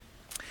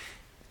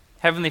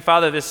Heavenly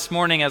Father, this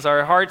morning as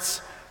our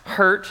hearts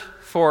hurt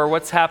for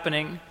what's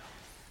happening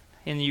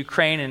in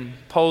Ukraine and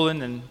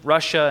Poland and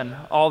Russia and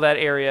all that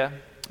area,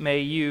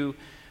 may you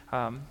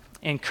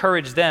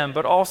encourage them,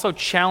 but also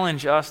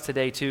challenge us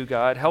today too,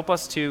 God. Help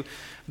us to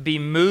be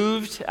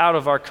moved out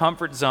of our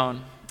comfort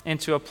zone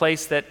into a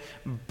place that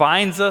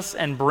binds us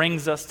and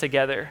brings us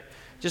together.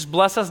 Just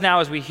bless us now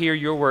as we hear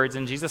your words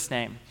in Jesus'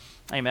 name.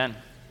 Amen.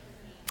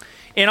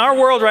 In our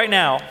world right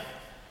now,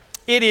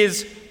 it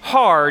is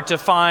hard to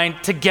find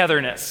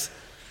togetherness.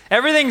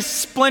 Everything's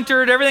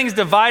splintered, everything's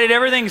divided,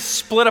 everything's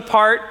split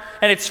apart,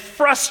 and it's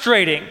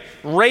frustrating.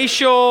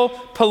 Racial,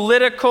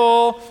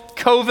 political,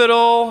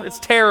 COVIDal, it's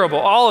terrible.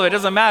 All of it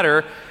doesn't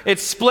matter. It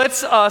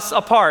splits us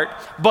apart.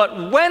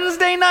 But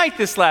Wednesday night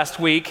this last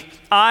week,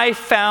 I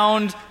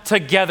found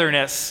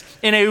togetherness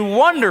in a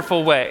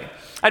wonderful way.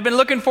 I'd been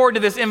looking forward to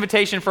this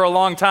invitation for a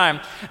long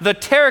time. The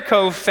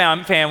Terakov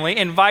family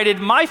invited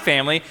my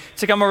family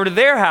to come over to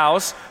their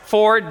house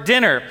for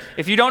dinner.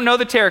 If you don't know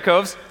the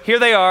Terakovs, here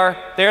they are,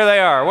 there they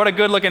are. What a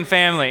good-looking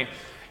family.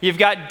 You've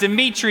got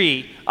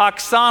Dimitri,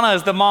 Oksana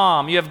is the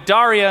mom, you have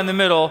Daria in the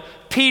middle,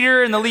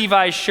 Peter in the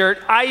Levi's shirt,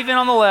 Ivan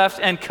on the left,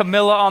 and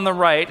Camilla on the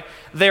right.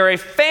 They're a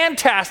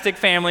fantastic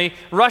family,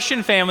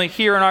 Russian family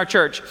here in our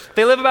church.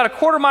 They live about a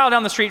quarter mile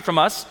down the street from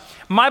us.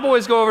 My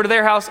boys go over to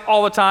their house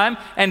all the time,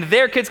 and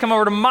their kids come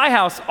over to my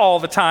house all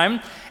the time.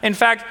 In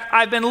fact,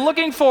 I've been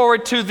looking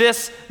forward to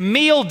this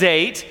meal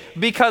date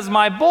because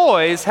my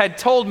boys had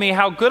told me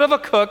how good of a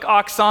cook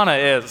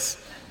Oksana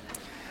is.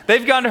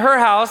 They've gone to her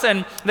house,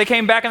 and they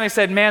came back and they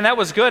said, man, that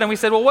was good. And we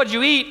said, well, what'd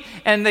you eat?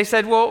 And they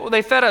said, well,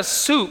 they fed us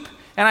soup.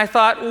 And I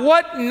thought,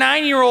 what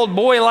 9-year-old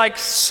boy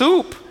likes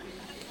soup?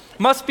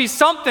 Must be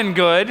something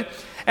good.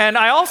 And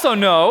I also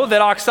know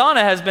that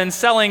Oksana has been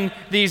selling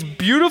these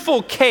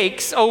beautiful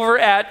cakes over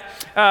at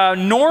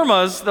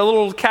Norma's, the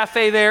little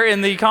cafe there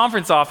in the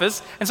conference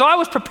office. And so I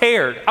was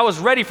prepared. I was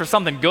ready for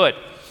something good.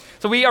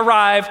 So we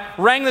arrived,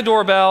 rang the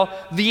doorbell.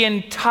 The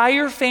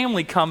entire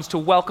family comes to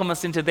welcome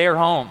us into their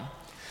home.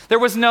 There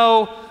was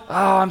no,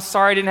 oh, I'm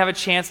sorry I didn't have a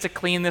chance to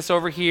clean this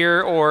over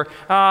here, or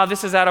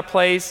this is out of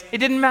place. It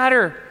didn't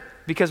matter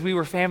because we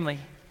were family.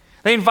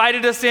 They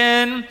invited us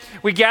in,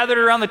 we gathered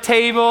around the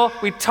table,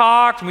 we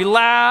talked, and we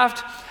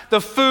laughed. The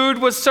food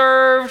was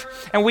served,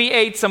 and we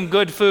ate some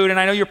good food. And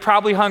I know you're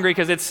probably hungry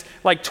because it's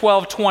like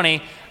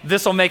 12:20.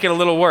 This will make it a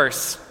little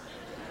worse.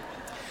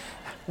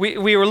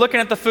 We were looking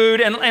at the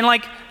food, and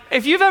like,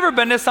 if you've ever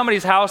been to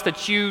somebody's house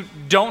that you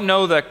don't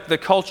know the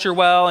culture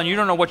well, and you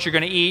don't know what you're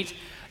going to eat,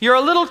 you're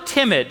a little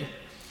timid.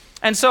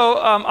 And so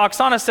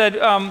Oksana said,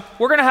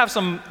 we're going to have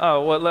some,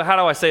 how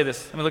do I say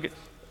this? Let me look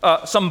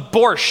at, some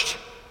borscht.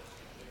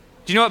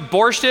 Do you know what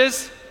borscht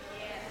is?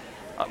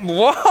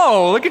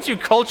 Whoa, look at you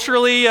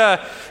culturally.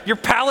 Your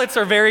palates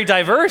are very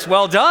diverse.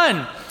 Well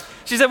done.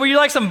 She said, would you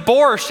like some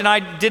borscht? And I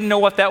didn't know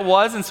what that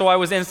was, and so I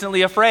was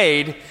instantly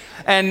afraid.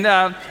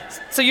 And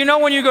so you know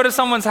when you go to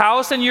someone's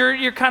house and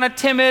you're kind of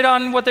timid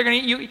on what they're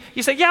going to eat,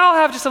 you say, yeah, I'll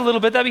have just a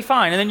little bit, that'd be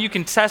fine. And then you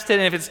can test it,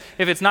 and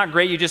if it's not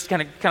great, you just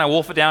kind of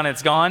wolf it down and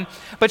it's gone.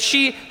 But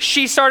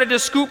she started to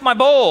scoop my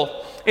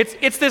bowl.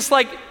 It's this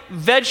like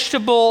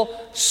vegetable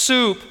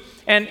soup.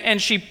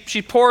 And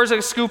she pours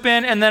a scoop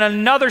in and then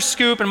another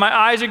scoop, and my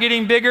eyes are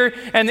getting bigger,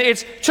 and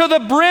it's to the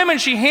brim,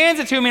 and she hands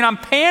it to me, and I'm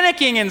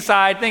panicking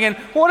inside thinking,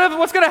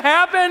 what's going to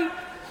happen?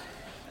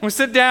 We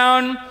sit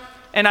down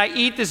and I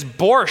eat this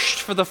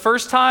borscht for the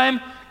first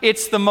time.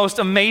 It's the most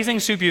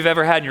amazing soup you've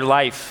ever had in your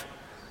life.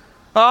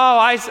 Oh,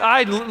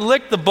 I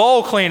licked the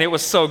bowl clean. It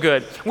was so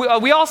good.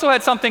 We also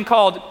had something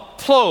called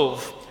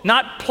plov.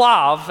 Not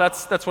plav,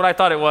 that's what I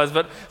thought it was,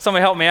 but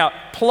somebody help me out.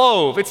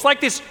 Plov. It's like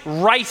this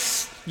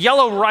rice,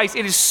 yellow rice.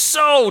 It is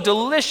so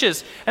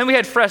delicious. And we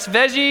had fresh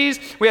veggies.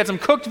 We had some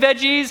cooked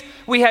veggies.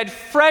 We had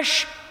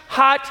fresh,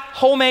 hot,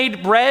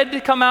 homemade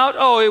bread come out.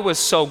 Oh, it was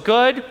so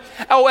good.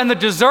 Oh, and the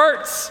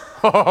desserts.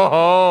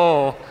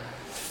 Oh.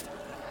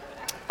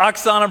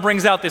 Oksana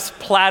brings out this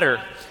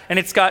platter, and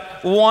it's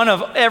got one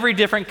of every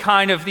different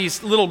kind of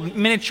these little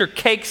miniature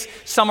cakes.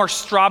 Some are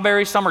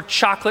strawberry, some are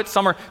chocolate,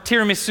 some are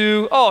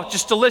tiramisu. Oh,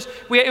 just delicious.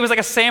 It was like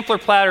a sampler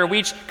platter. We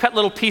each cut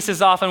little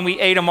pieces off, and we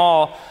ate them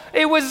all.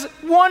 It was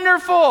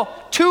wonderful.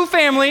 2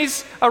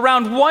 families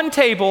around one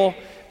table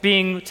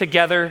being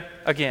together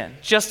again,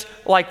 just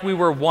like we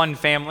were one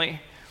family.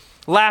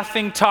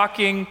 Laughing,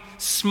 talking,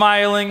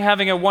 smiling,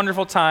 having a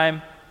wonderful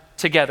time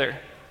together.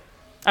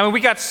 I mean,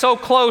 we got so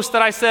close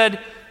that I said,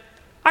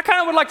 I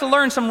kind of would like to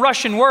learn some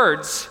Russian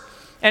words.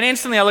 And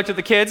instantly I looked at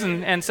the kids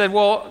and said,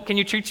 well, can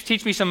you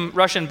teach me some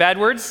Russian bad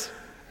words?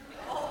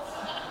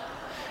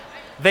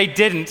 They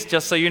didn't,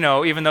 just so you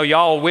know, even though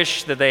y'all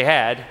wish that they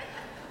had.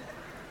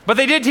 But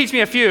they did teach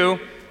me a few.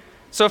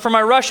 So for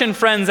my Russian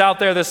friends out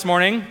there this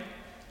morning,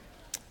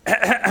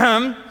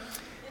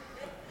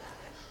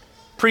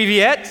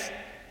 Привет,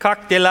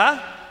 как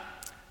дела?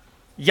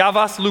 Я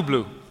вас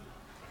люблю.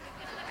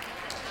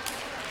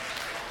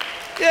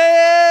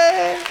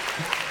 Yay!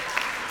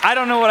 I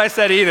don't know what I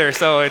said either,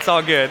 so it's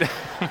all good.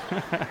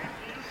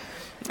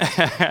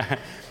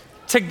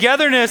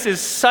 Togetherness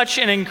is such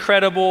an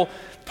incredible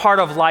part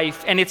of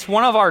life, and it's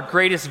one of our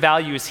greatest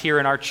values here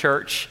in our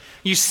church.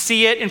 You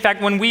see it. In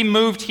fact, when we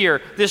moved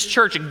here, this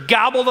church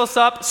gobbled us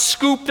up,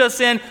 scooped us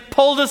in,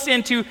 pulled us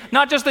into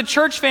not just the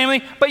church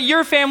family, but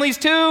your families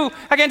too.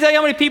 I can't tell you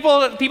how many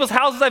people's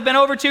houses I've been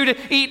over to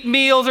eat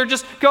meals or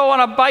just go on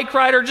a bike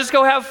ride or just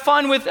go have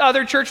fun with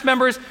other church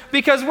members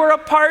because we're a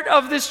part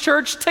of this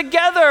church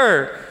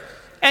together.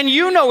 And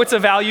you know it's a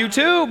value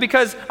too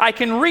because I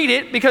can read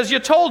it because you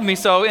told me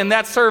so in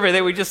that survey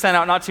that we just sent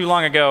out not too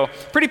long ago.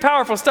 Pretty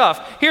powerful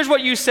stuff. Here's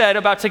what you said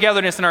about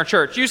togetherness in our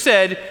church. You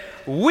said,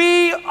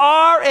 "We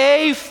are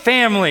a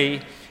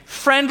family,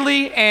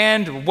 friendly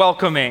and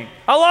welcoming."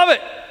 I love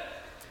it.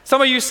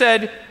 Some of you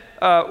said,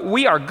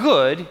 "We are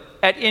good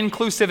at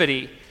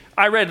inclusivity."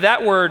 I read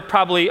that word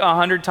probably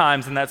 100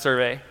 times in that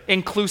survey.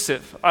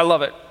 Inclusive. I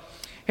love it.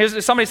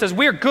 Somebody says,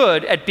 "We're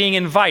good at being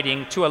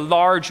inviting to a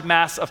large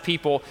mass of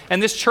people."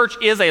 And this church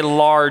is a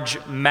large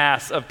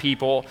mass of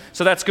people,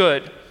 so that's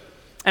good.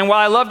 And while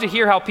I love to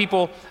hear how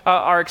people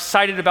are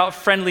excited about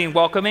friendly and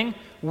welcoming,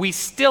 we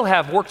still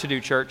have work to do,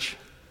 church.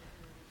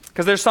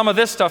 Because there's some of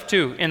this stuff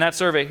too in that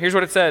survey. Here's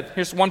what it said.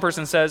 Here's one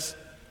person says,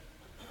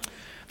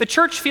 "The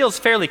church feels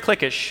fairly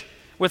cliquish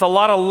with a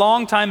lot of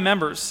longtime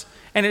members,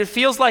 and it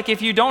feels like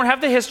if you don't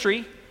have the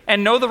history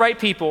and know the right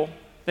people,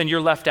 then you're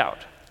left out.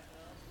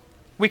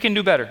 We can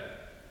do better."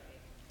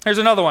 Here's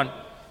another one.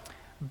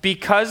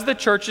 "Because the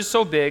church is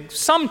so big,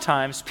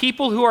 sometimes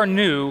people who are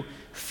new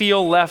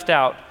feel left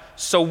out.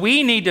 So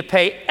we need to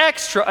pay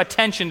extra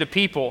attention to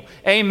people."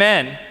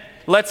 Amen.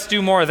 Let's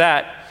do more of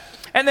that.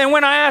 And then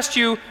when I asked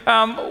you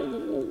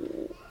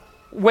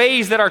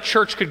ways that our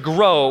church could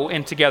grow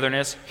in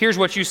togetherness, here's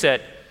what you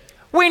said.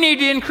 "We need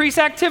to increase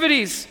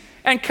activities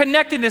and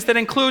connectedness that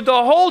include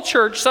the whole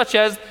church, such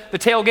as the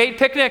tailgate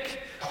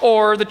picnic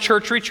or the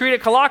church retreat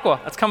at Kalakwa."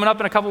 That's coming up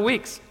in a couple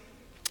weeks.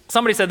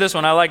 Somebody said this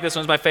one. I like this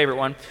one. It's my favorite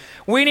one.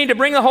 "We need to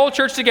bring the whole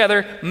church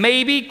together,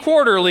 maybe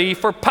quarterly,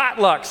 for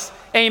potlucks."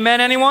 Amen,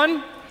 anyone?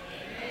 Amen.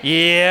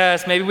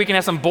 Yes, maybe we can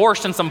have some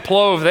borscht and some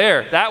plov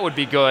there. That would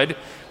be good.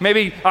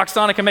 Maybe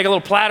Oksana can make a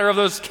little platter of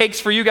those cakes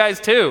for you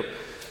guys too.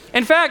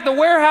 In fact, the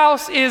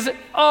warehouse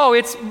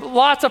it's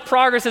lots of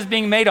progress is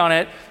being made on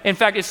it. In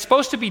fact, it's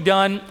supposed to be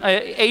done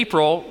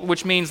April,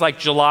 which means like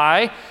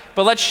July.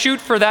 But let's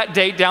shoot for that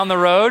date down the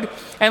road.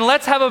 And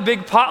let's have a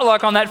big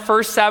potluck on that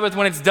first Sabbath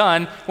when it's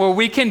done, where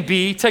we can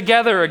be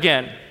together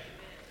again.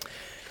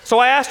 So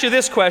I asked you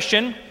this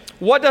question.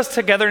 What does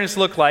togetherness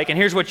look like? And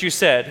here's what you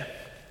said.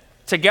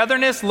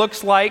 Togetherness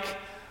looks like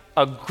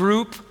a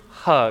group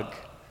hug.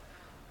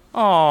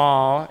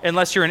 Aw,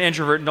 unless you're an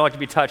introvert and don't like to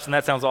be touched, and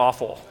that sounds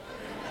awful.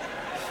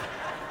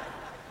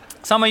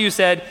 Some of you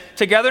said,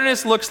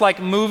 togetherness looks like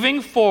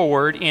moving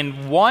forward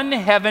in one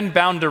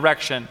heaven-bound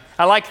direction.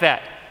 I like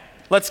that.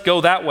 Let's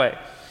go that way.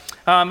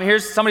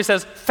 Here's somebody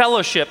says,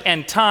 fellowship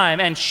and time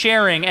and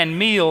sharing and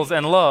meals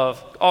and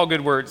love. All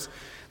good words.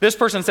 This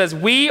person says,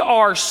 we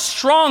are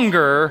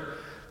stronger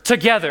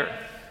together.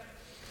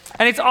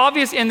 And it's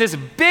obvious in this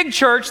big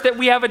church that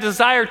we have a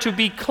desire to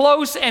be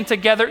close and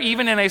together,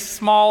 even in a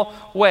small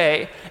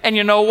way. And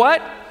you know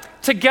what?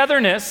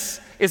 Togetherness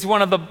is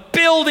one of the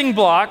building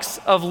blocks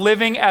of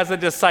living as a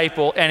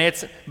disciple, and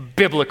it's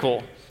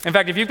biblical. In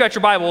fact, if you've got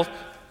your Bible,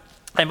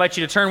 I invite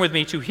you to turn with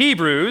me to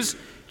Hebrews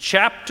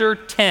chapter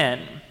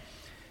 10.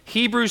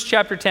 Hebrews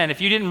chapter 10.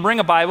 If you didn't bring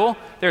a Bible,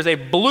 there's a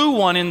blue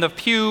one in the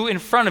pew in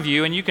front of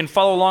you, and you can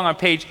follow along on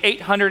page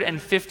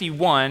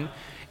 851.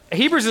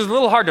 Hebrews is a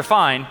little hard to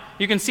find.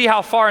 You can see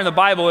how far in the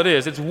Bible it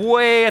is. It's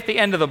way at the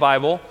end of the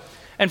Bible.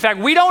 In fact,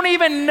 we don't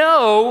even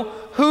know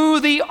who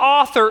the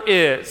author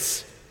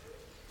is.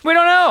 We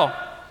don't know.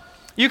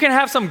 You can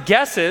have some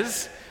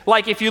guesses.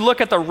 Like if you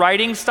look at the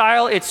writing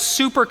style, it's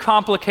super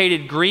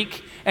complicated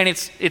Greek, and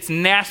it's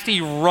nasty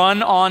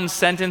run-on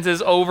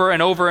sentences over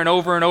and over and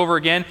over and over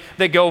again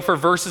that go for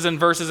verses and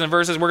verses and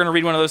verses. We're going to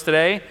read one of those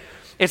today.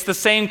 It's the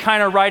same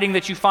kind of writing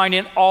that you find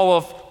in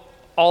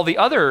all the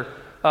other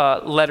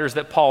letters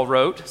that Paul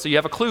wrote. So you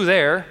have a clue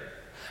there.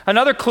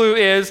 Another clue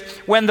is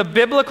when the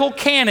biblical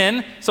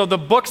canon, so the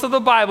books of the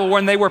Bible,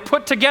 when they were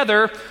put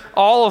together,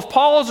 all of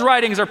Paul's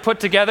writings are put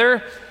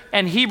together,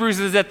 and Hebrews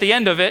is at the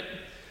end of it.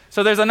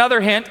 So there's another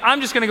hint.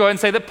 I'm just going to go ahead and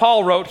say that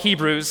Paul wrote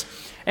Hebrews.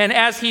 And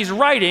as he's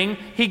writing,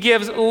 he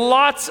gives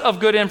lots of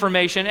good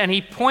information, and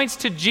he points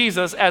to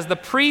Jesus as the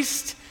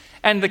priest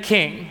and the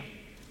king.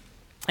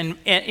 And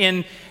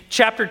in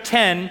chapter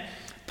 10,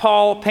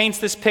 Paul paints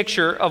this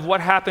picture of what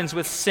happens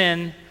with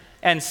sin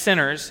and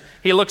sinners.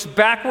 He looks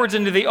backwards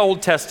into the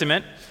Old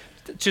Testament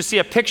to see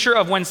a picture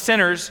of when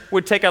sinners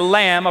would take a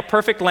lamb, a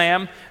perfect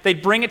lamb,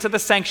 they'd bring it to the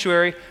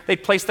sanctuary,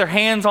 they'd place their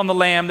hands on the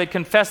lamb, they'd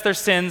confess their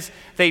sins,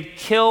 they'd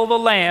kill the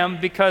lamb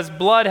because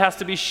blood has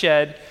to be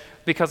shed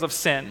because of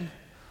sin.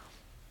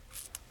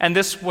 And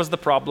this was the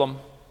problem.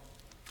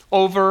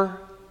 Over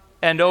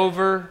and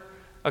over,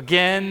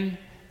 again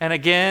and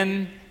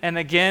again and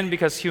again,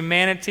 because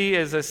humanity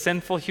is a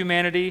sinful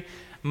humanity,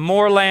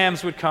 more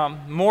lambs would come,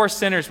 more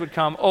sinners would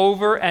come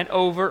over and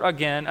over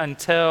again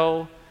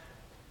until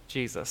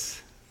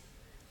Jesus.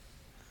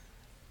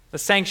 The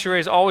sanctuary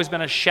has always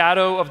been a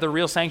shadow of the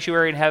real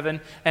sanctuary in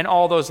heaven, and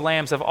all those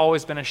lambs have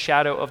always been a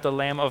shadow of the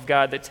Lamb of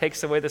God that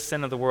takes away the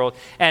sin of the world.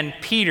 And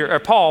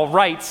Paul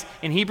writes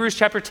in Hebrews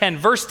chapter 10,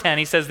 verse 10,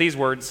 he says these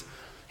words.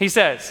 He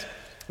says,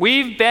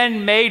 "We've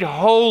been made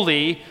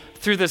holy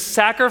through the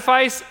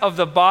sacrifice of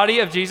the body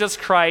of Jesus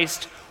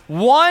Christ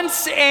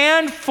once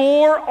and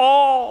for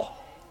all."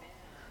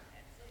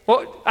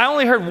 Well, I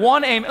only heard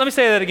one amen. Let me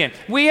say that again.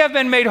 We have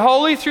been made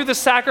holy through the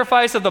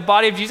sacrifice of the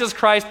body of Jesus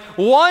Christ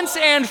once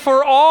and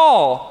for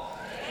all.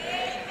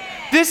 Amen.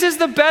 This is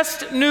the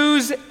best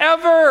news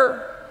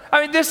ever.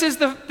 I mean, this is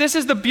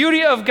the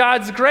beauty of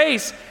God's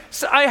grace.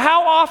 So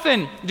how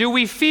often do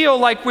we feel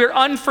like we're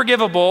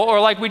unforgivable, or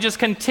like we just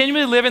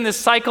continually live in this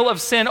cycle of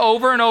sin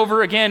over and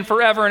over again,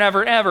 forever and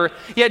ever and ever?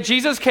 Yet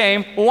Jesus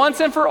came once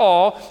and for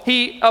all.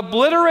 He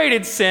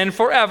obliterated sin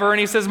forever, and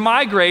he says,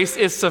 "My grace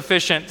is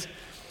sufficient."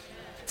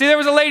 See, there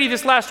was a lady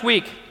this last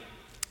week.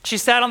 She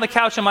sat on the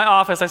couch in my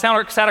office. I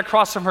sat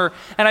across from her,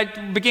 and I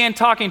began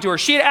talking to her.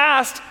 She had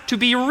asked to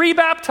be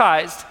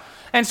rebaptized.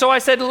 And so I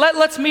said,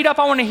 let's meet up.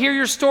 I want to hear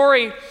your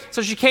story.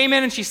 So she came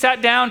in and she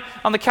sat down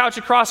on the couch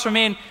across from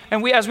me.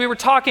 And as we were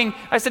talking,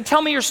 I said,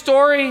 "Tell me your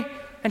story."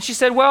 And she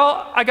said,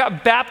 "Well, I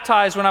got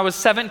baptized when I was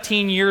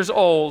 17 years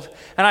old."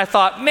 And I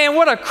thought, man,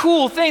 what a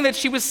cool thing that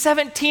she was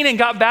 17 and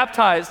got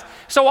baptized.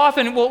 So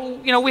often,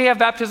 we have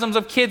baptisms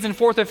of kids in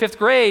 4th or 5th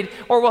grade,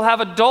 or we'll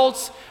have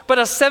adults. But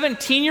a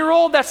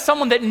 17-year-old, that's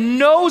someone that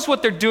knows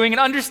what they're doing and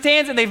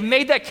understands, and they've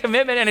made that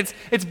commitment, and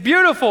it's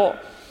beautiful.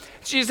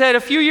 She said,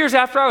 "A few years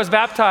after I was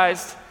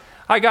baptized,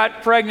 I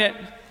got pregnant,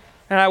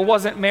 and I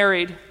wasn't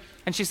married."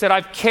 And she said,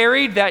 "I've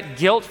carried that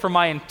guilt for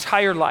my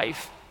entire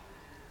life."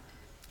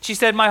 She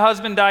said, "My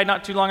husband died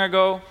not too long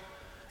ago,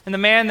 and the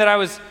man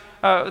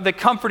that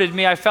comforted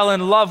me, I fell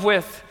in love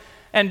with.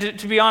 And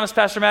to be honest,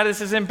 Pastor Matt,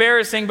 this is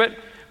embarrassing,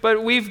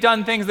 but we've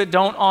done things that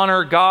don't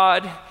honor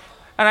God.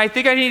 And I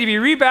think I need to be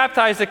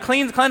rebaptized to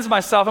cleanse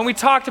myself." And we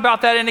talked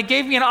about that, and it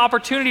gave me an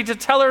opportunity to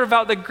tell her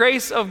about the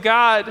grace of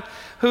God,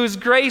 whose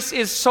grace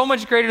is so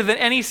much greater than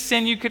any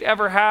sin you could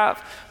ever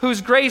have,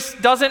 whose grace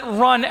doesn't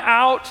run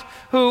out,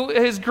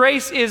 his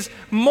grace is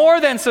more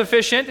than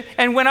sufficient.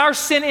 And when our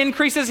sin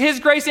increases, his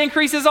grace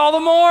increases all the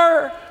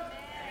more.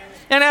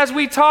 And as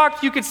we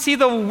talked, you could see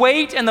the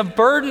weight and the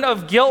burden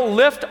of guilt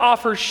lift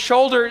off her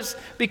shoulders,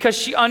 because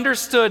she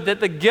understood that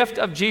the gift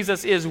of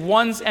Jesus is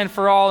once and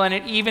for all, and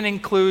it even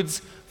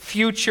includes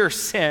future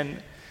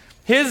sin.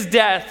 His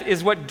death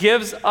is what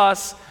gives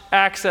us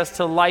access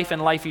to life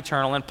and life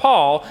eternal. And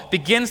Paul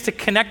begins to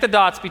connect the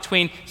dots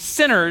between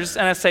sinners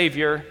and a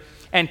Savior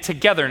and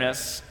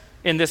togetherness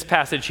in this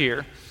passage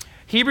here.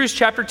 Hebrews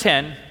chapter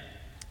 10,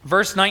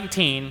 verse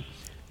 19,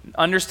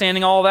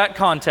 understanding all that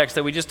context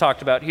that we just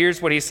talked about,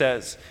 here's what he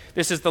says.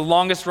 This is the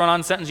longest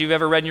run-on sentence you've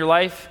ever read in your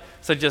life,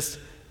 so just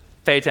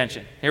pay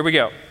attention. Here we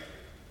go.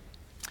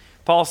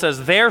 Paul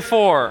says,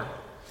 "Therefore,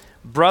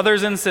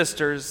 brothers and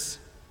sisters,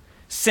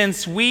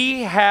 since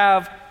we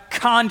have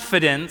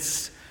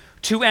confidence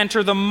to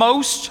enter the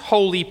most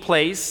holy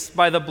place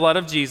by the blood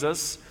of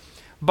Jesus,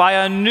 by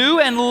a new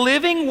and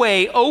living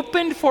way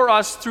opened for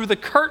us through the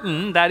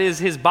curtain, that is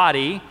his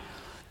body,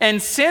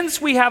 and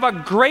since we have a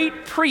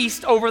great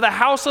priest over the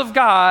house of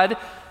God,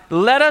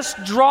 let us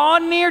draw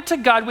near to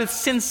God with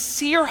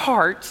sincere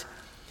heart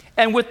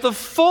and with the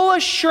full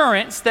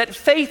assurance that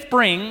faith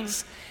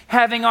brings,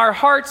 having our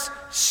hearts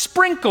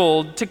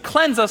sprinkled to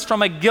cleanse us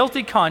from a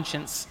guilty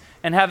conscience,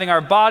 and having our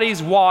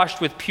bodies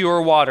washed with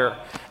pure water."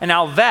 And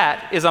now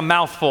that is a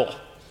mouthful.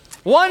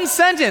 One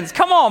sentence.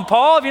 Come on,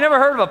 Paul. Have you never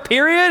heard of a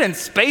period and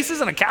spaces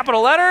and a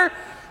capital letter?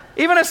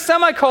 Even a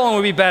semicolon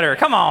would be better.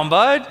 Come on,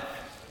 bud.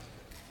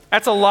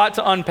 That's a lot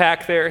to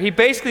unpack there. He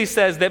basically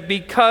says that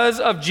because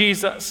of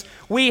Jesus,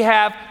 we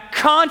have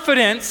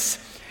confidence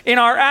in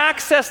our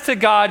access to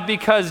God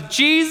because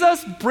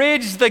Jesus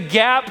bridged the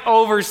gap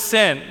over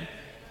sin.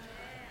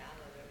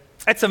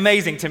 That's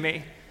amazing to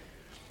me.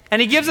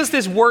 And he gives us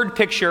this word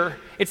picture.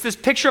 It's this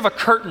picture of a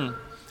curtain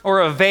or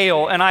a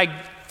veil, and I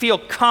feel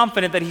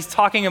confident that he's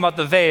talking about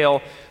the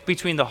veil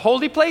between the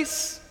holy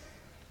place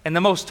and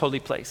the most holy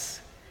place.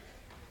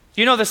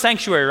 You know the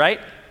sanctuary, right?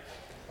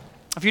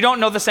 If you don't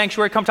know the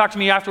sanctuary, come talk to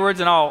me afterwards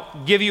and I'll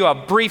give you a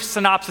brief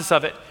synopsis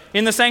of it.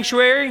 In the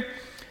sanctuary,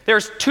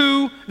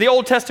 the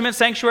Old Testament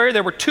sanctuary,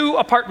 there were two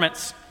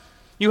apartments.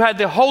 You had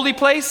the holy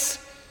place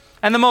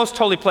and the most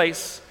holy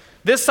place.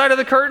 This side of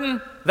the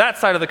curtain, that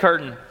side of the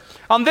curtain.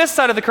 On this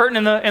side of the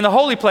curtain in the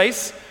holy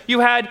place, you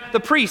had the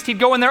priest. He'd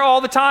go in there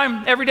all the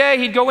time, every day.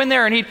 He'd go in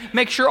there and he'd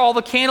make sure all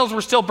the candles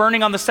were still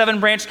burning on the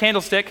 7-branch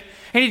candlestick.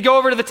 And he'd go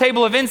over to the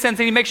table of incense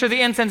and he'd make sure the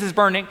incense is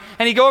burning.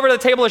 And he'd go over to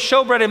the table of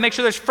showbread and make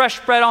sure there's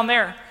fresh bread on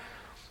there.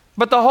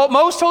 But the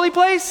most holy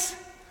place?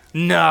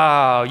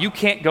 No, you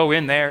can't go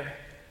in there.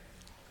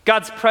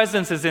 God's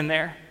presence is in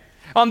there.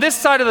 On this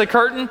side of the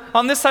curtain,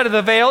 on this side of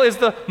the veil, is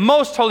the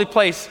most holy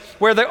place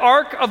where the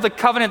Ark of the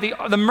Covenant,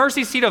 the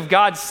mercy seat of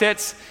God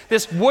sits,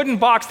 this wooden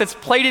box that's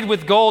plated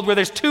with gold where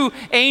there's 2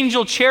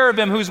 angel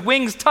cherubim whose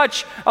wings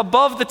touch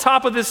above the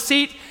top of the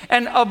seat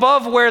and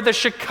above where the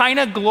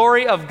Shekinah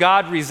glory of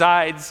God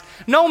resides.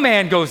 No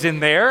man goes in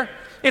there.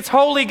 It's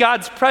holy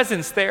God's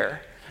presence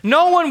there.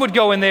 No one would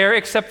go in there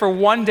except for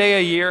one day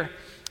a year,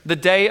 the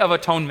Day of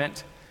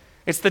Atonement.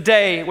 It's the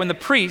day when the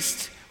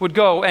priest would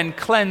go and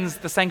cleanse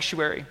the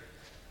sanctuary.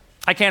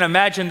 I can't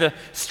imagine the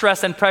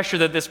stress and pressure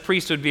that this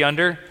priest would be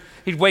under.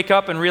 He'd wake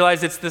up and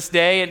realize it's this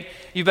day, and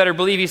you better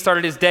believe he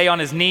started his day on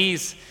his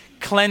knees,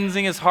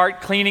 cleansing his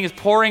heart,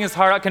 pouring his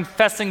heart out,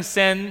 confessing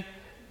sin.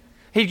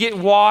 He'd get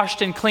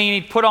washed and clean.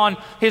 He'd put on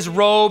his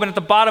robe, and at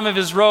the bottom of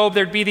his robe,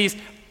 there'd be these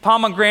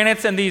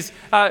pomegranates and these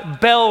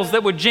bells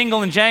that would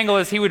jingle and jangle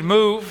as he would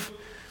move.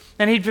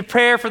 And he'd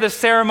prepare for this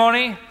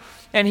ceremony,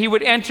 and he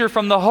would enter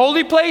from the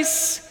holy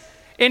place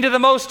into the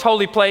most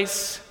holy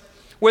place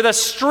with a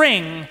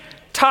string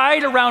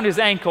tied around his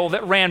ankle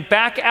that ran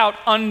back out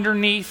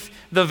underneath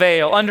the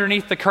veil,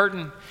 underneath the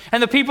curtain.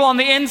 And the people on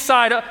the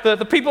inside,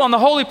 the people on the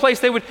holy place,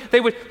 they would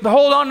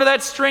hold on to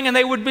that string, and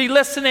they would be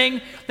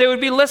listening. They would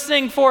be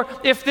listening for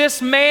if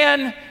this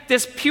man,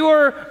 this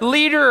pure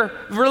leader,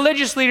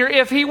 religious leader,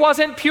 if he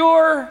wasn't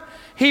pure,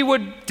 he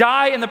would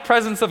die in the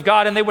presence of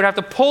God, and they would have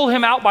to pull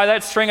him out by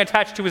that string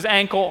attached to his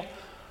ankle.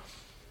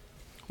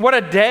 What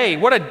a day,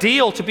 what a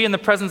deal to be in the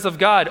presence of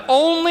God.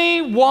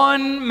 Only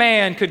one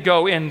man could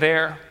go in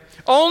there.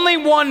 Only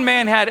one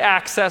man had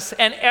access,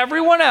 and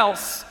everyone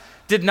else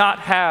did not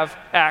have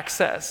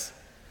access.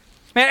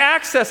 Man,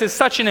 access is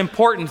such an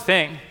important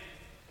thing.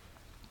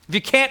 If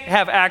you can't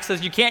have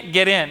access, you can't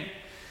get in.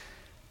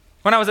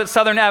 When I was at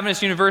Southern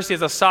Adventist University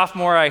as a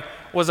sophomore, I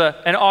was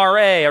an RA,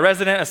 a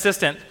resident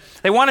assistant.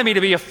 They wanted me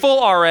to be a full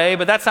RA,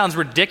 but that sounds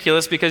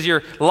ridiculous because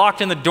you're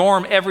locked in the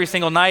dorm every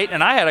single night,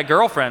 and I had a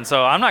girlfriend,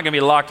 so I'm not going to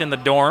be locked in the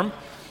dorm.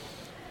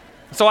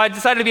 So I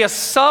decided to be a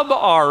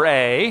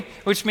sub-RA,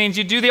 which means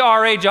you do the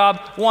RA job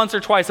once or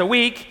twice a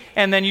week,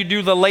 and then you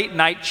do the late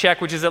night check,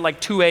 which is at like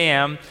 2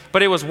 a.m.,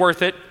 but it was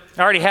worth it.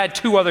 I already had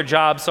 2 other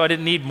jobs, so I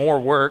didn't need more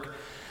work.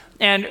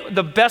 And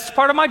the best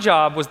part of my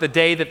job was the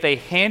day that they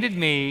handed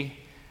me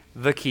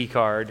the key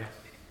card.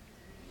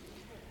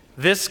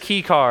 This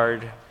key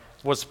card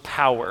was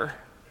power.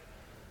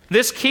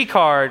 This key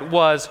card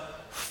was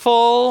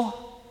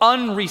full,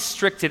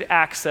 unrestricted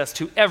access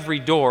to every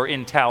door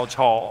in Talge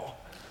Hall.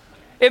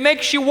 It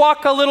makes you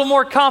walk a little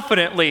more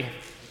confidently,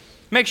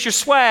 makes your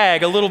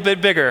swag a little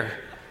bit bigger,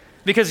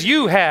 because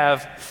you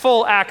have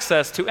full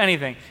access to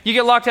anything. You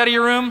get locked out of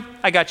your room?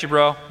 I got you,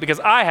 bro,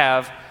 because I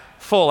have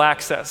full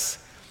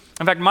access.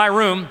 In fact, my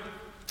room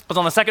was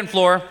on the second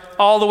floor,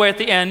 all the way at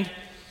the end,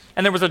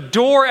 and there was a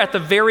door at the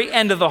very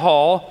end of the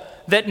hall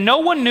that no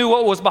one knew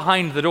what was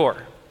behind the door.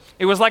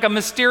 It was like a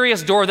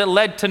mysterious door that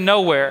led to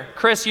nowhere.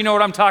 Chris, you know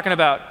what I'm talking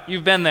about.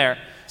 You've been there.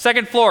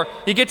 Second floor,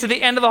 you get to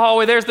the end of the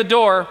hallway, there's the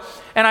door,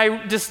 and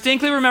I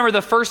distinctly remember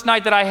the first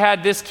night that I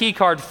had this key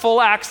card, full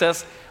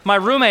access, my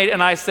roommate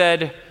and I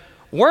said,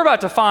 we're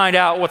about to find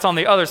out what's on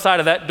the other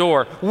side of that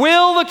door.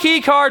 Will the key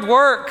card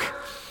work?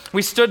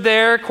 We stood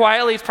there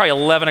quietly. It's probably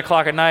 11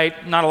 o'clock at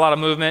night, not a lot of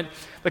movement.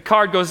 The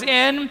card goes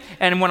in,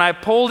 and when I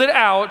pulled it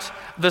out,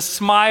 the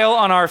smile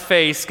on our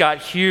face got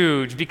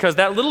huge because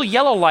that little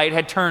yellow light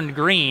had turned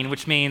green,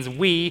 which means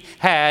we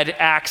had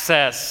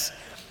access.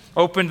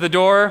 Opened the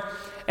door,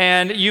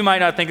 and you might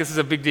not think this is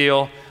a big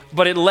deal,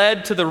 but it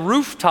led to the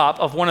rooftop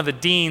of one of the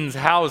dean's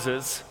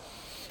houses.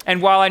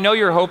 And while I know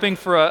you're hoping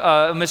for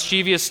a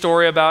mischievous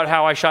story about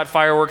how I shot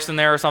fireworks in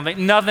there or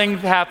something, nothing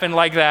happened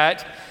like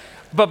that.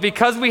 But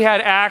because we had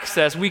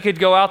access, we could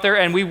go out there,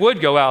 and we would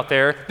go out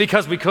there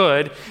because we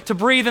could, to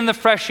breathe in the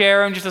fresh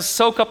air and just to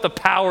soak up the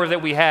power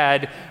that we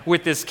had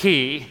with this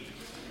key.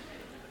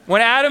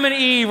 When Adam and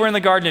Eve were in the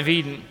Garden of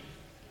Eden,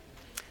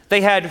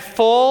 they had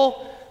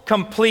full,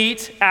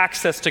 complete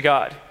access to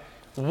God.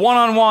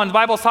 One-on-one. The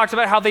Bible talks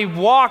about how they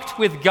walked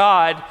with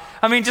God.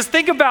 I mean, just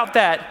think about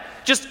that.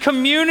 Just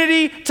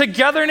community,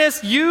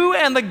 togetherness, you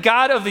and the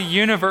God of the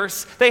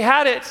universe. They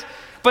had it.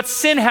 But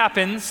sin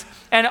happens,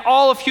 and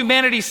all of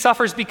humanity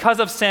suffers because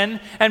of sin.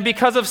 And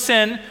because of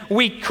sin,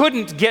 we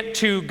couldn't get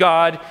to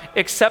God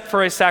except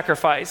for a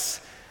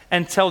sacrifice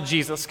until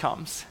Jesus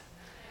comes.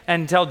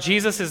 Until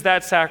Jesus is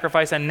that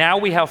sacrifice, and now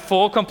we have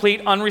full,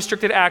 complete,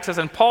 unrestricted access.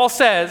 And Paul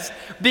says,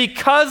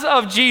 because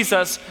of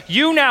Jesus,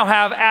 you now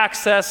have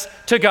access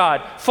to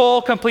God.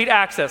 Full, complete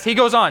access. He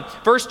goes on.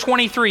 Verse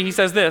 23, he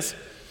says this,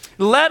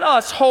 let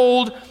us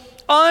hold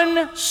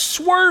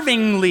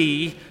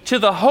unswervingly to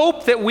the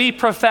hope that we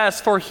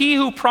profess, for he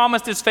who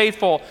promised is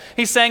faithful.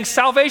 He's saying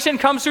salvation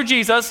comes through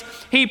Jesus.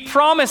 He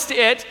promised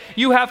it.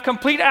 You have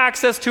complete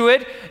access to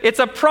it. It's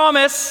a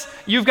promise.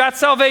 You've got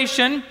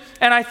salvation.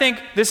 And I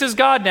think this is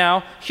God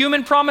now.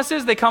 Human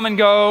promises, they come and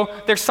go.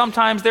 There's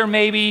sometimes, there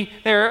maybe,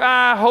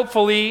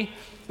 hopefully.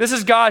 This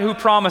is God who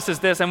promises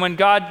this. And when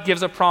God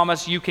gives a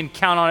promise, you can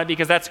count on it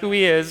because that's who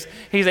he is.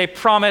 He's a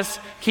promise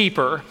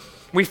keeper.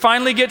 We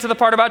finally get to the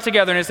part about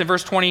togetherness in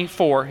verse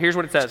 24. Here's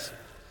what it says.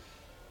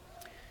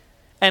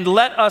 And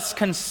let us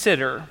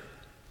consider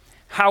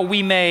how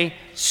we may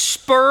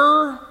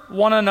spur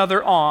one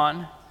another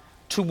on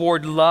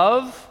toward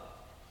love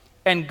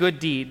and good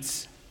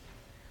deeds,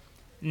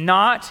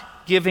 not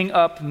giving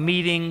up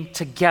meeting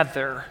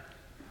together,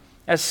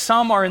 as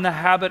some are in the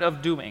habit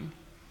of doing,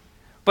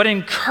 but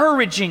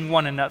encouraging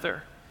one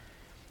another,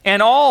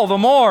 And all the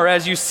more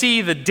as you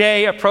see the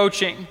day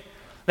approaching,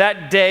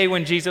 that day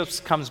when Jesus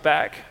comes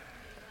back.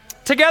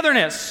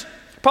 Togetherness.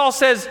 Paul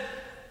says,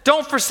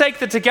 don't forsake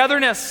the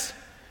togetherness.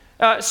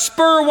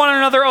 Spur one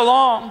another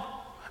along.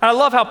 And I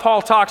love how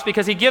Paul talks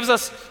because he gives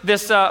us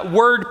this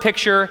word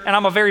picture, and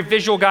I'm a very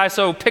visual guy,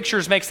 so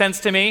pictures make sense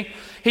to me.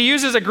 He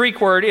uses a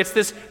Greek word. It's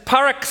this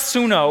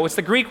paraxuno. It's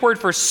the Greek word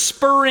for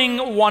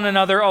spurring one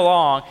another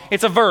along.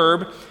 It's a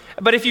verb.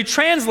 But if you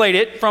translate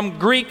it from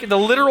Greek, the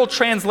literal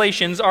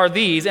translations are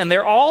these, and they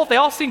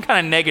all seem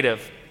kind of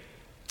negative.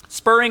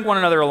 Spurring one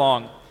another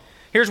along.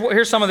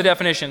 Here's some of the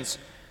definitions.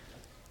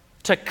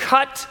 To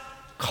cut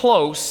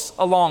close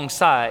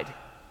alongside.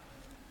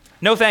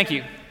 No, thank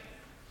you.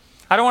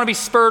 I don't want to be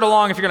spurred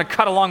along if you're going to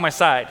cut along my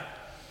side.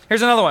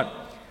 Here's another one.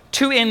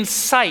 To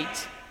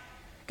incite.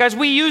 Guys,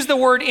 we use the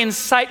word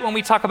incite when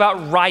we talk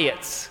about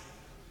riots.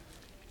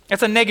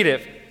 That's a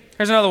negative.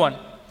 Here's another one.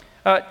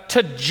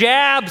 To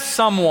jab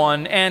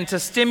someone and to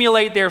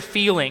stimulate their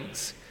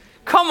feelings.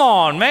 Come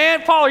on,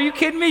 man. Paul, are you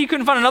kidding me? You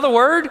couldn't find another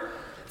word?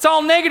 It's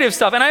all negative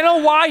stuff. And I know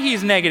why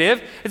he's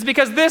negative. It's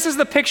because this is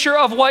the picture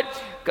of what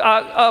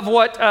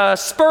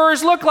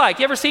spurs look like.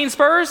 You ever seen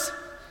spurs?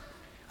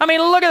 I mean,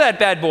 look at that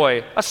bad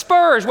boy. A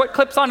spur is what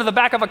clips onto the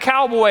back of a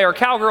cowboy or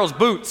cowgirl's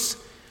boots.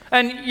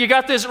 And you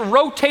got this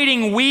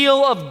rotating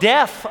wheel of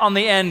death on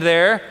the end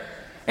there.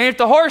 And if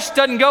the horse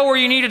doesn't go where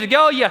you need it to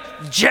go, you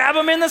jab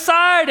him in the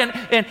side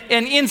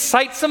and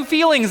incite some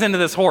feelings into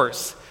this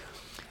horse.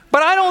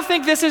 But I don't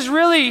think this is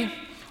really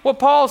what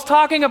Paul's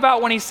talking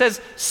about when he says,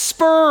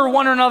 spur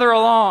one another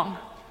along.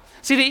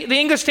 See, the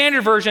English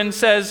Standard Version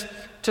says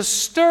to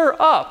stir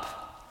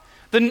up.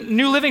 The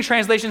New Living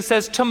Translation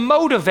says to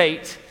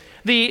motivate.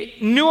 The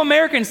New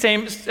American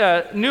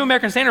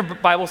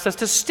Standard Bible says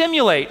to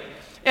stimulate.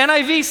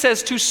 NIV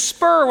says to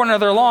spur one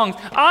another along.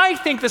 I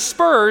think the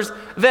spurs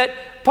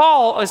that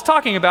Paul is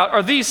talking about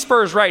are these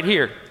spurs right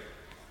here.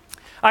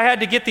 I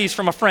had to get these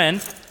from a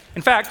friend.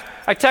 In fact,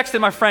 I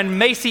texted my friend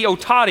Macy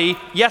Otati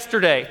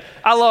yesterday.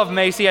 I love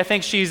Macy. I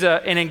think she's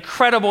an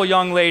incredible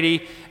young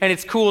lady, and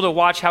it's cool to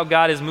watch how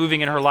God is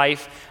moving in her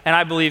life. And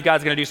I believe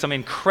God's going to do some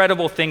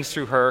incredible things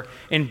through her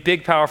in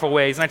big, powerful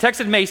ways. And I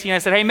texted Macy, and I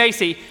said, hey,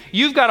 Macy,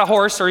 you've got a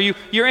horse, or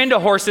you're into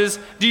horses.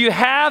 Do you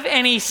have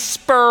any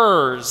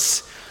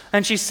spurs?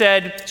 And she's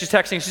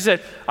texting, she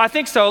said, I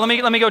think so. Let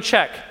me go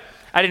check.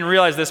 I didn't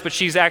realize this, but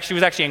she was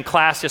actually in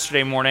class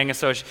yesterday morning, and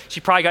so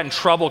she probably got in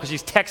trouble because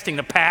she's texting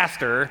the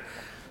pastor.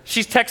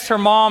 She texts her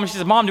mom, and she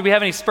says, Mom, do we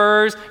have any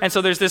spurs? And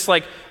so there's this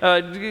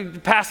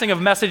passing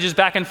of messages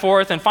back and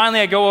forth, and finally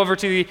I go over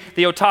to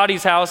the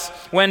Otati's house,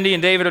 Wendy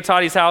and David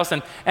Otati's house,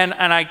 and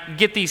I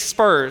get these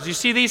spurs. You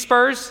see these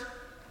spurs?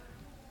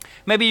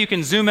 Maybe you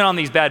can zoom in on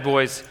these bad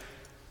boys.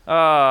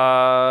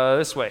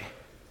 This way.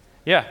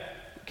 Yeah.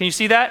 Can you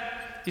see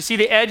that? You see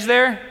the edge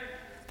there?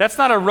 That's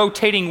not a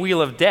rotating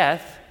wheel of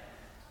death.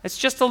 It's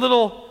just a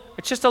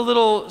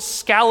little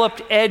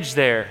scalloped edge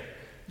there.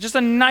 Just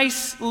a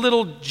nice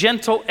little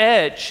gentle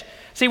edge.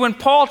 See, when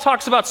Paul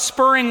talks about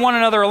spurring one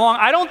another along,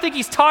 I don't think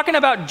he's talking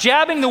about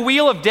jabbing the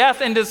wheel of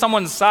death into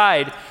someone's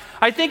side.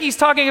 I think he's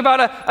talking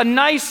about a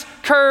nice,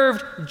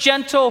 curved,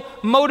 gentle,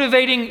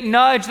 motivating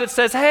nudge that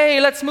says,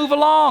 hey, let's move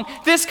along.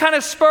 This kind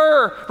of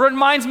spur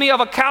reminds me of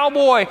a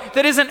cowboy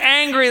that isn't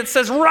angry, that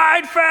says,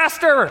 ride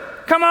faster.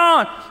 Come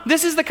on.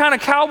 This is the kind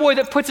of cowboy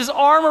that puts his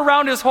arm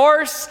around his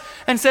horse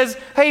and says,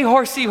 hey,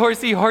 horsey,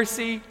 horsey,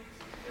 horsey.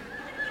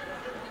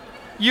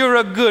 You're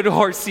a good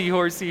horsey,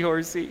 horsey,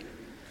 horsey.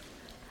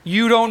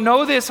 You don't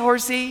know this,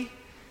 horsey,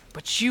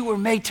 but you were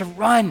made to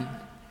run.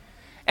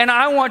 And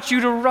I want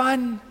you to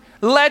run.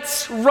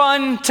 Let's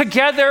run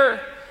together.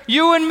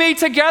 You and me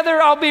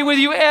together. I'll be with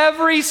you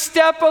every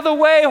step of the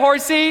way,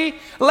 horsey.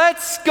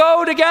 Let's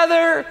go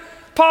together.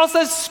 Paul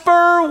says,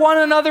 spur one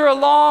another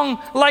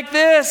along like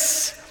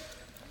this.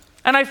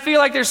 And I feel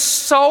like there's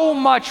so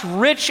much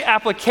rich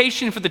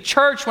application for the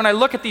church when I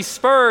look at these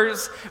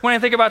spurs, when I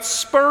think about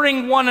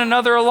spurring one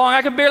another along.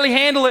 I can barely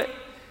handle it.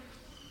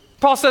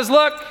 Paul says,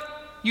 look,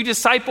 you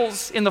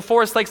disciples in the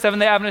Forest Lake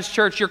Seventh-day Adventist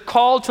Church, you're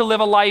called to live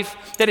a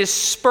life that is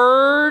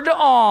spurred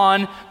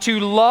on to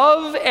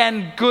love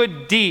and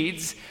good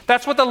deeds.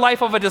 That's what the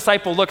life of a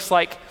disciple looks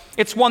like.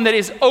 It's one that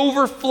is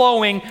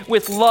overflowing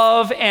with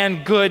love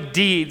and good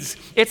deeds.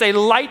 It's a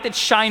light that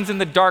shines in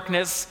the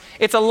darkness.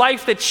 It's a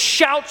life that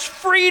shouts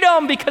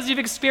freedom because you've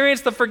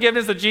experienced the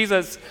forgiveness of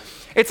Jesus.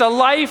 It's a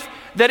life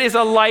that is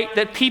a light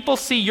that people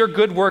see your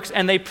good works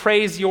and they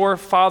praise your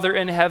Father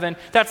in heaven.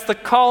 That's the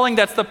calling,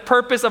 that's the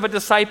purpose of a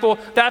disciple.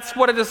 That's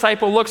what a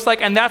disciple looks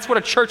like, and that's what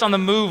a church on the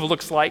move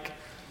looks like.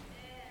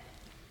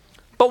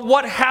 But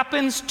what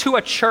happens to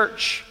a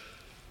church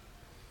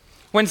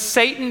when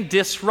Satan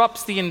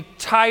disrupts the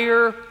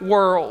entire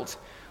world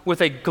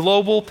with a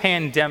global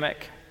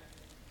pandemic?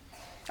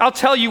 I'll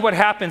tell you what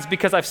happens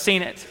because I've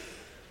seen it.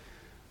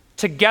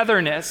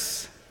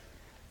 Togetherness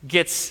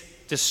gets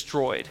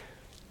destroyed.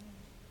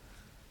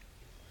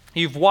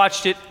 You've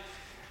watched it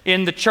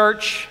in the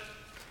church.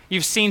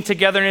 You've seen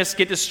togetherness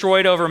get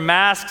destroyed over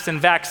masks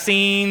and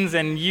vaccines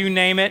and you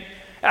name it.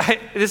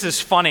 This is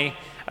funny.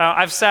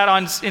 I've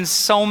sat in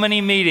so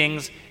many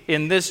meetings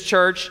in this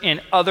church,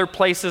 in other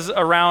places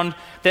around,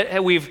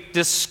 that we've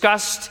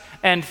discussed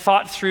and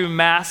thought through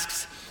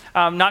masks.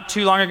 Not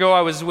too long ago,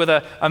 I was with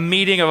a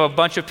meeting of a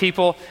bunch of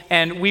people,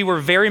 and we were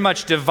very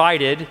much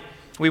divided.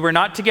 We were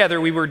not together.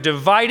 We were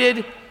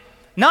divided,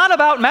 not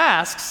about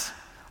masks,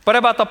 but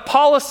about the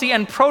policy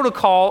and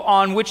protocol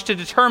on which to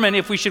determine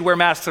if we should wear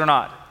masks or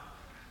not.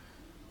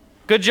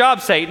 Good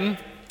job, Satan.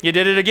 You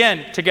did it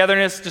again.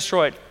 Togetherness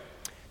destroyed.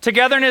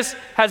 Togetherness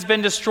has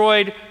been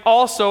destroyed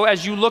also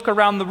as you look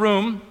around the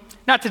room.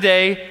 Not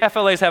today.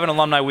 FLA is having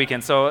alumni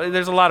weekend, so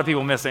there's a lot of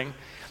people missing.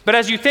 But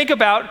as you think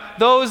about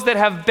those that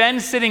have been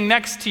sitting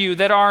next to you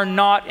that are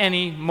not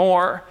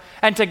anymore,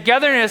 and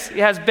togetherness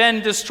has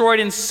been destroyed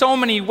in so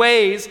many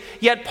ways,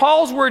 yet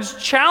Paul's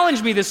words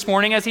challenge me this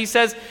morning as he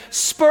says,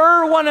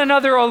 spur one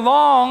another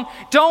along.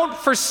 Don't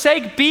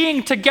forsake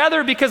being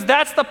together, because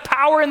that's the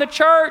power in the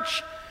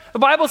church. The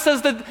Bible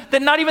says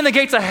that not even the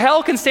gates of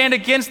hell can stand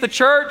against the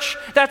church.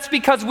 That's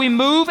because we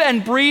move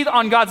and breathe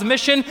on God's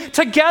mission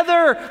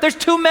together. There's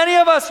too many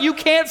of us. You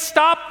can't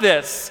stop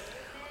this.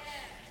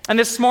 And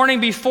this morning,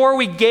 before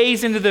we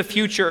gaze into the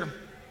future,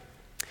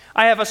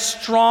 I have a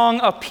strong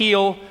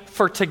appeal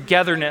for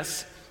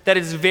togetherness that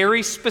is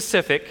very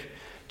specific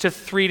to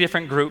 3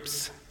 different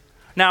groups.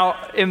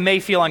 Now, it may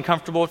feel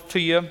uncomfortable to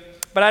you,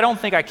 but I don't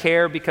think I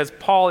care, because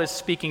Paul is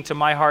speaking to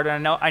my heart,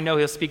 and I know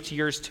he'll speak to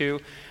yours too.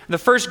 The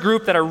first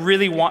group that I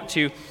really want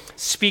to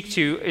speak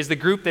to is the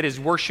group that is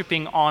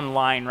worshiping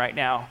online right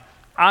now.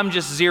 I'm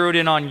just zeroed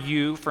in on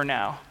you for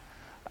now.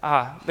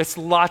 There's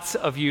lots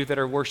of you that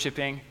are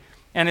worshiping.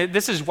 And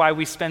this is why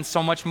we spend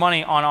so much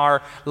money on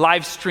our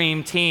live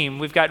stream team.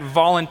 We've got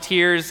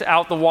volunteers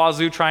out the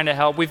wazoo trying to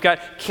help. We've got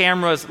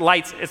cameras,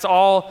 lights. It's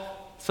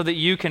all so that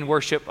you can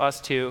worship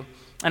us too.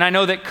 And I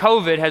know that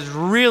COVID has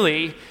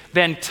really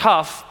been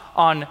tough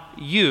on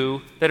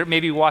you that are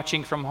maybe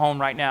watching from home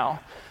right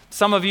now.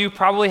 Some of you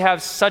probably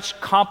have such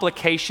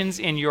complications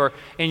in your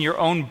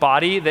own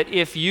body that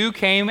if you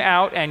came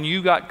out and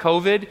you got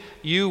COVID,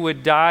 you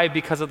would die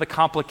because of the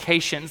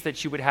complications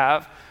that you would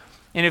have.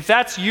 And if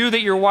that's you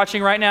that you're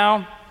watching right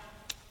now,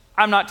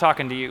 I'm not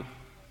talking to you.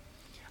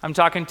 I'm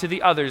talking to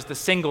the others, the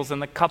singles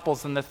and the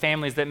couples and the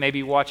families that may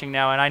be watching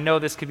now. And I know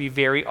this could be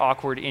very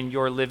awkward in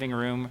your living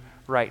room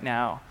right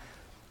now.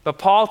 But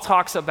Paul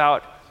talks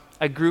about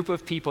a group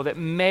of people that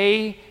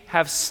may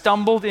have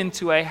stumbled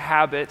into a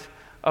habit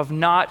of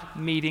not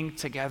meeting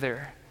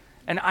together.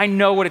 And I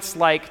know what it's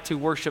like to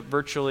worship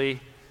virtually,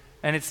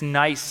 and it's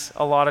nice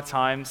a lot of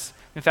times.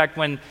 In fact,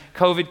 when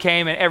COVID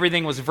came and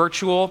everything was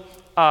virtual,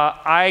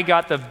 I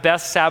got the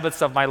best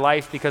Sabbaths of my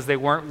life because they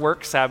weren't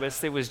work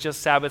Sabbaths. It was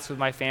just Sabbaths with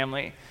my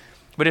family.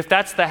 But if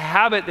that's the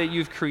habit that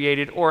you've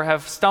created or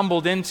have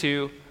stumbled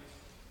into,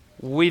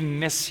 we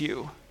miss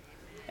you.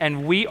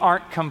 And we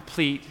aren't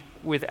complete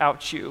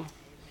without you.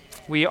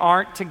 We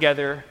aren't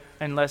together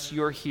unless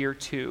you're here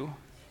too.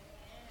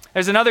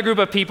 There's another group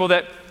of people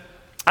that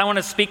I want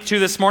to speak to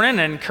this morning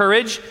and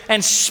encourage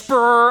and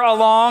spur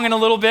along in a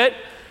little bit.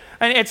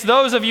 And it's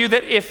those of you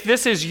that if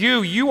this is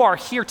you, you are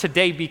here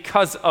today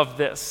because of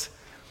this.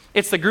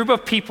 It's the group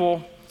of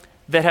people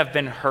that have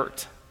been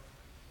hurt.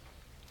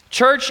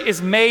 Church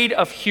is made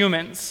of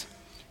humans.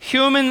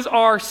 Humans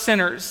are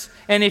sinners.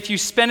 And if you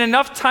spend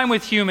enough time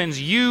with humans,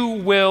 you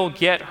will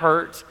get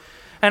hurt.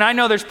 And I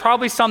know there's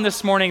probably some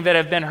this morning that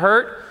have been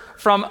hurt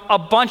from a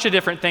bunch of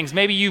different things.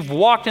 Maybe you've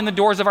walked in the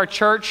doors of our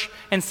church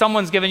and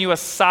someone's given you a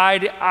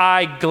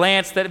side-eye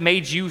glance that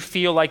made you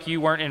feel like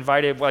you weren't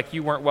invited, like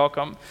you weren't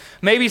welcome.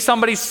 Maybe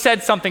somebody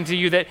said something to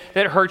you that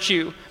hurt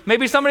you.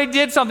 Maybe somebody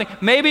did something.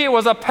 Maybe it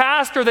was a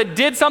pastor that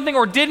did something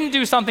or didn't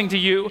do something to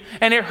you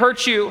and it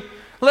hurt you.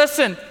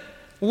 Listen,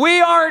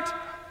 we aren't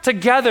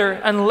together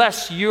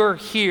unless you're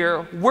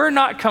here. We're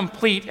not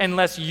complete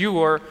unless you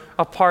are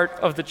a part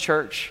of the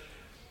church.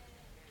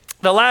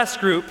 The last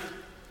group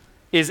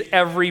is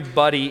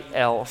everybody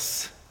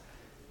else.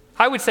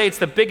 I would say it's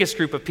the biggest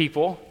group of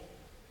people.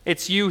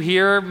 It's you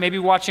here, maybe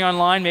watching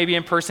online, maybe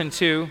in person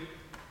too.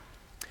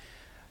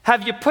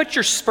 Have you put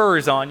your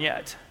spurs on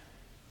yet?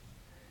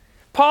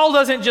 Paul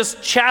doesn't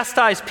just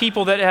chastise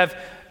people that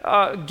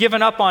have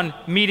given up on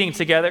meeting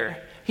together.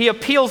 He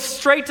appeals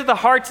straight to the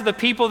hearts of the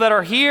people that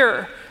are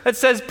here. That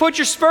says, put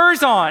your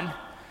spurs on.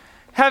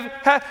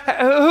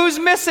 Who's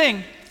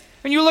missing?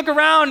 When you look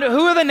around,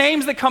 who are the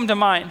names that come to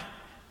mind?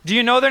 Do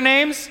you know their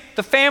names?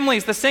 The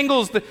families, the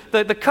singles,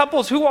 the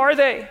couples, who are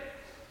they?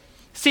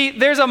 See,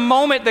 there's a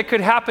moment that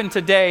could happen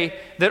today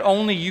that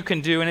only you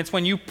can do, and it's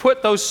when you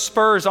put those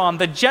spurs on,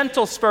 the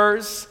gentle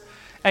spurs,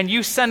 and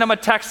you send them a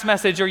text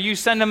message, or you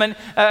send them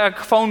a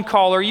phone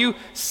call, or you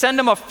send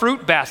them a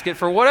fruit basket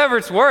for whatever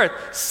it's worth.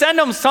 Send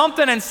them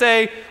something and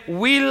say,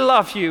 we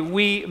love you,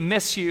 we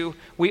miss you,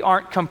 we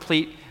aren't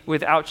complete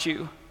without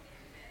you.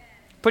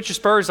 Put your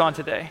spurs on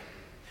today.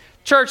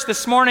 Church,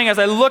 this morning, as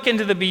I look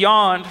into the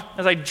beyond,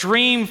 as I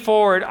dream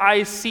forward,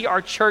 I see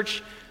our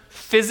church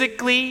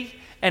physically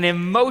and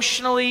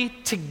emotionally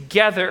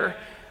together,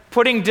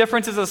 putting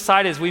differences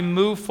aside as we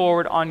move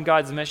forward on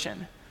God's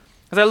mission.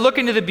 As I look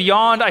into the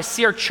beyond, I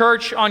see our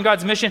church on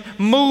God's mission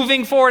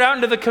moving forward out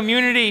into the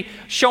community,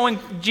 showing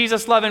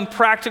Jesus' love in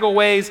practical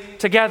ways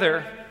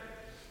together.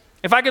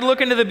 If I could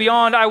look into the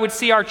beyond, I would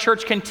see our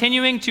church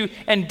continuing to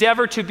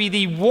endeavor to be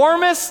the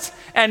warmest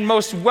and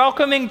most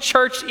welcoming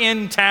church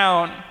in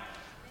town.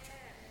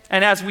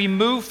 And as we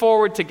move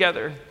forward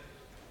together,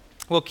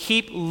 we'll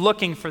keep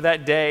looking for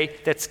that day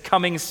that's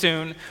coming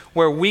soon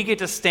where we get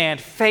to stand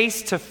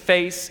face to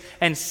face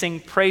and sing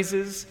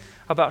praises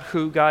about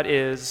who God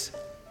is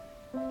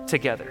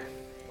together.